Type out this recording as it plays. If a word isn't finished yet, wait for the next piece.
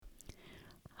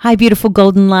Hi, beautiful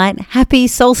golden light. Happy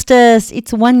solstice.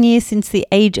 It's 1 year since the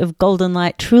age of golden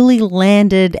light truly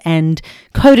landed and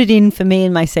coded in for me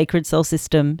in my sacred soul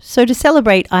system. So to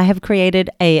celebrate, I have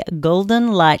created a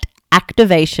golden light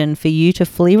activation for you to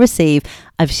fully receive.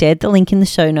 I've shared the link in the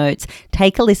show notes.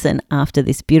 Take a listen after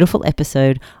this beautiful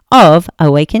episode of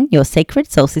Awaken Your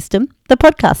Sacred Soul System, the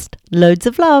podcast. Loads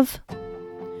of love.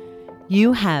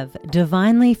 You have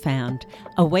divinely found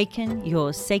Awaken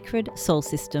Your Sacred Soul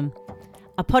System,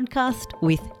 a podcast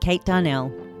with Kate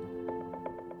Darnell.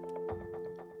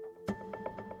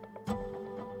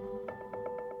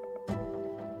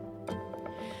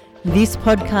 This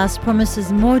podcast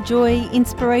promises more joy,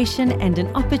 inspiration, and an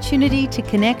opportunity to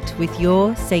connect with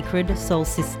your sacred soul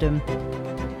system.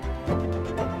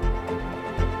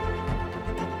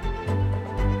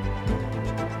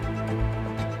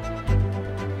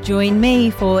 Join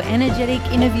me for energetic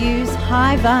interviews,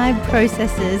 high vibe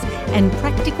processes, and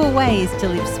practical ways to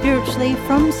live spiritually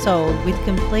from soul with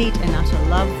complete and utter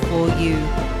love for you.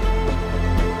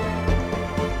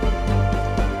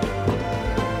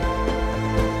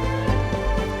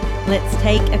 Let's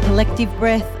take a collective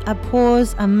breath, a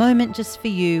pause, a moment just for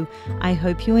you. I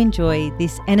hope you enjoy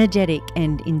this energetic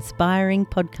and inspiring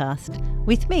podcast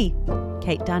with me,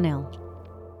 Kate Darnell.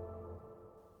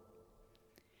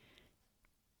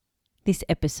 This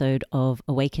episode of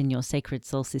Awaken Your Sacred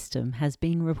Soul System has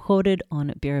been recorded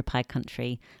on Biripi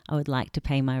country. I would like to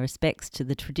pay my respects to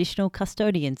the traditional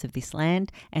custodians of this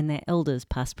land and their elders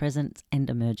past, present and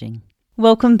emerging.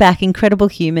 Welcome back, incredible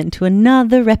human, to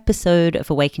another episode of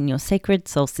Awaken Your Sacred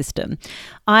Soul System.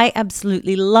 I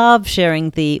absolutely love sharing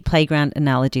the playground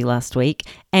analogy last week,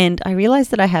 and I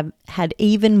realized that I have had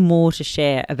even more to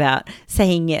share about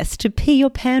saying yes to pee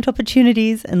your pant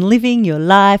opportunities and living your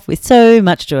life with so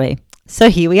much joy. So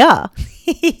here we are.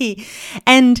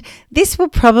 And this will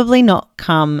probably not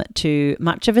come to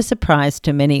much of a surprise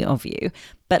to many of you,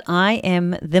 but I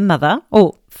am the mother,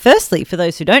 or firstly, for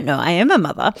those who don't know, I am a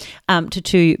mother to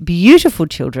two beautiful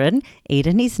children.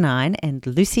 Eden is 9 and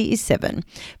Lucy is 7.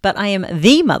 But I am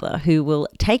the mother who will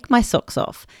take my socks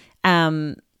off.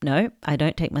 No, I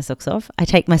don't take my socks off. I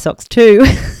take my socks too.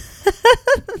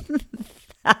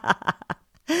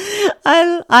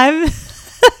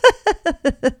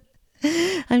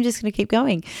 I'm just going to keep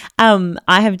going.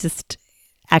 I have just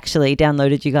actually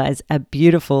downloaded you guys a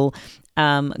beautiful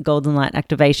golden light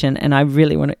activation, and I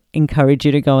really want to encourage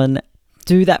you to go and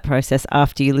do that process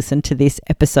after you listen to this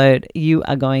episode. You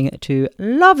are going to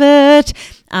love it.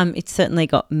 It's certainly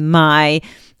got my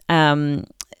heart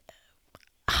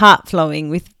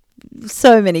flowing with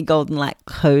so many golden light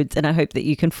codes, and I hope that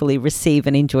you can fully receive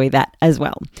and enjoy that as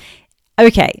well.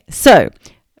 Okay, so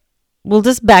we'll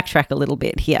just backtrack a little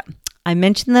bit here. I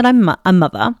mentioned that I'm a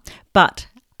mother, but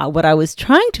what I was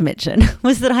trying to mention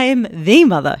was that I am the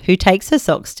mother who takes her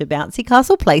socks to bouncy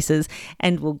castle places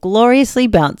and will gloriously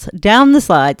bounce down the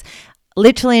slides,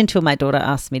 literally until my daughter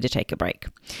asks me to take a break.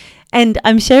 And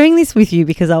I'm sharing this with you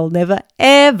because I'll never,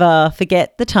 ever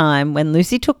forget the time when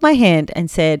Lucy took my hand and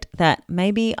said that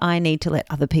maybe I need to let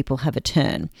other people have a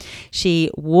turn. She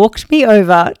walked me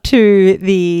over to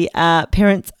the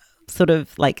parents' sort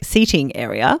of like seating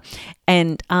area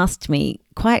and asked me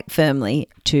quite firmly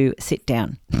to sit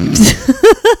down.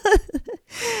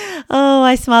 Oh,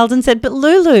 I smiled and said, "But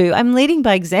Lulu, I'm leading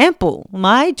by example.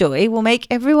 My joy will make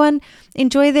everyone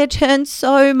enjoy their turn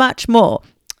so much more."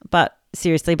 But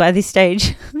seriously, by this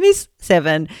stage, Miss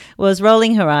 7 was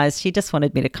rolling her eyes. She just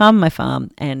wanted me to calm my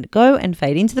farm and go and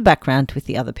fade into the background with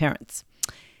the other parents.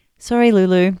 Sorry,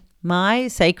 Lulu. My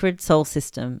sacred soul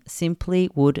system simply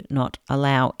would not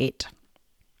allow it.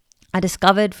 I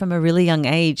discovered from a really young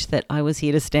age that I was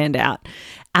here to stand out.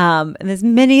 And there's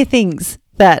many things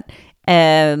that,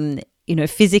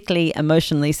 physically,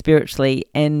 emotionally, spiritually,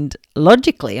 and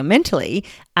logically and mentally,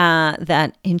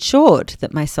 that ensured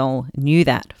that my soul knew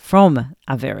that from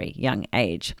a very young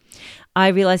age. I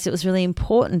realized it was really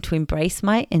important to embrace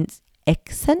my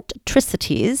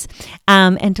eccentricities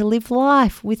and to live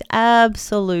life with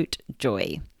absolute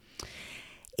joy.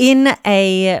 In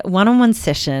a one-on-one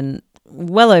session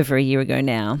well over a year ago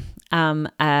now,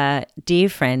 a dear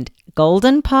friend,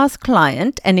 golden past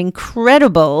client, an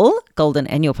incredible golden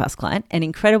annual past client, an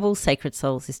incredible sacred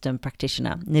soul system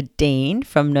practitioner, Nadine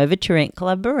from Nova Turent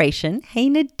Collaboration. Hey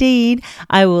Nadine,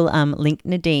 I will link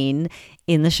Nadine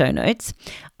in the show notes,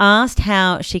 asked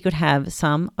how she could have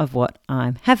some of what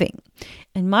I'm having.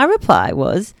 And my reply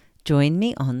was, join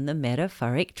me on the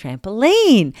metaphoric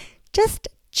trampoline. Just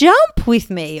jump with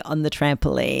me on the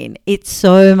trampoline. It's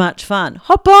so much fun.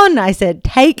 Hop on, I said.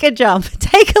 Take a jump.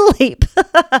 Take a leap.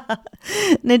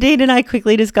 Nadine and I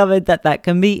quickly discovered that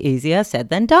can be easier said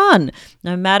than done.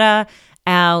 No matter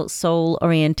our soul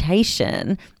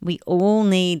orientation, we all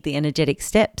need the energetic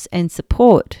steps and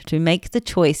support to make the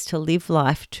choice to live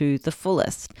life to the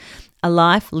fullest. A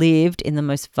life lived in the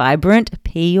most vibrant,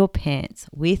 pee your pants,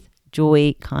 with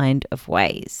joy kind of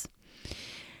ways.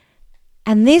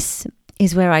 And this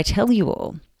is where I tell you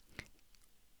all,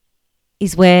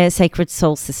 is where Sacred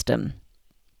Soul System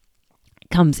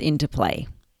comes into play.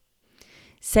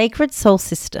 Sacred Soul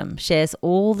System shares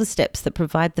all the steps that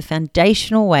provide the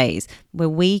foundational ways where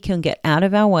we can get out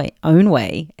of our own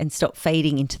way and stop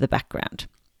fading into the background.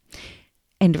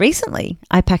 And recently,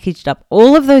 I packaged up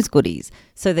all of those goodies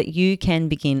so that you can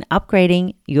begin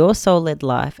upgrading your soul-led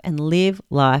life and live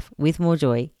life with more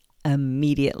joy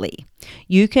immediately.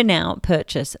 You can now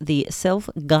purchase the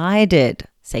self-guided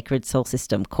Sacred Soul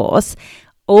System course,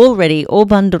 already all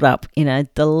bundled up in a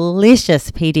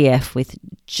delicious PDF with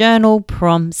journal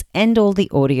prompts and all the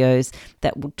audios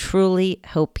that will truly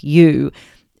help you.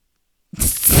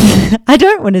 I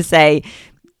don't want to say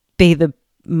be the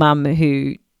mum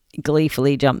who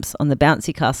gleefully jumps on the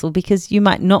bouncy castle, because you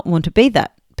might not want to be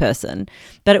that person,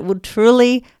 but it will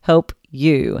truly help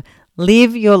you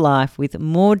live your life with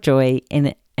more joy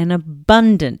in an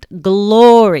abundant,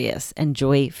 glorious, and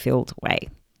joy-filled way.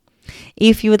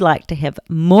 If you would like to have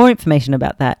more information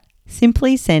about that,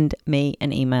 simply send me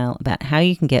an email about how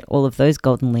you can get all of those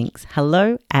golden links,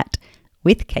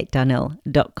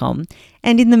 hello@withkatedarnell.com.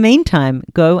 And in the meantime,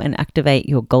 go and activate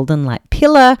your golden light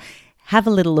pillar. Have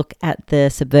a little look at the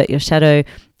Subvert Your Shadow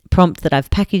prompt that I've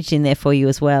packaged in there for you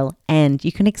as well. And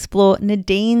you can explore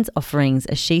Nadine's offerings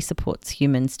as she supports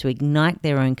humans to ignite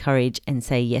their own courage and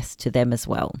say yes to them as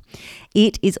well.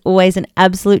 It is always an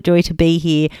absolute joy to be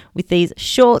here with these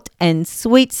short and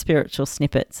sweet spiritual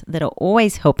snippets that are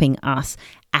always helping us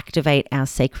activate our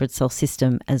sacred soul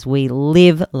system as we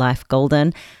live life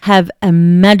golden. Have a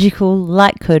magical,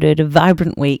 light-coded,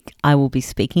 vibrant week. I will be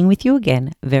speaking with you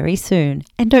again very soon.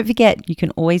 And don't forget, you can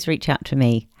always reach out to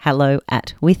me,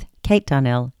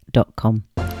 hello@withkatedarnell.com.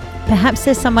 Perhaps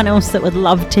there's someone else that would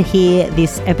love to hear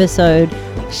this episode.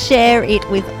 Share it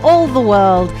with all the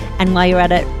world. And while you're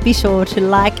at it, be sure to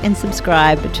like and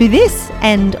subscribe to this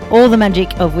and all the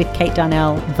magic of With Kate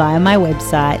Darnell via my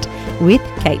website,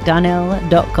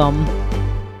 withkatedarnell.com.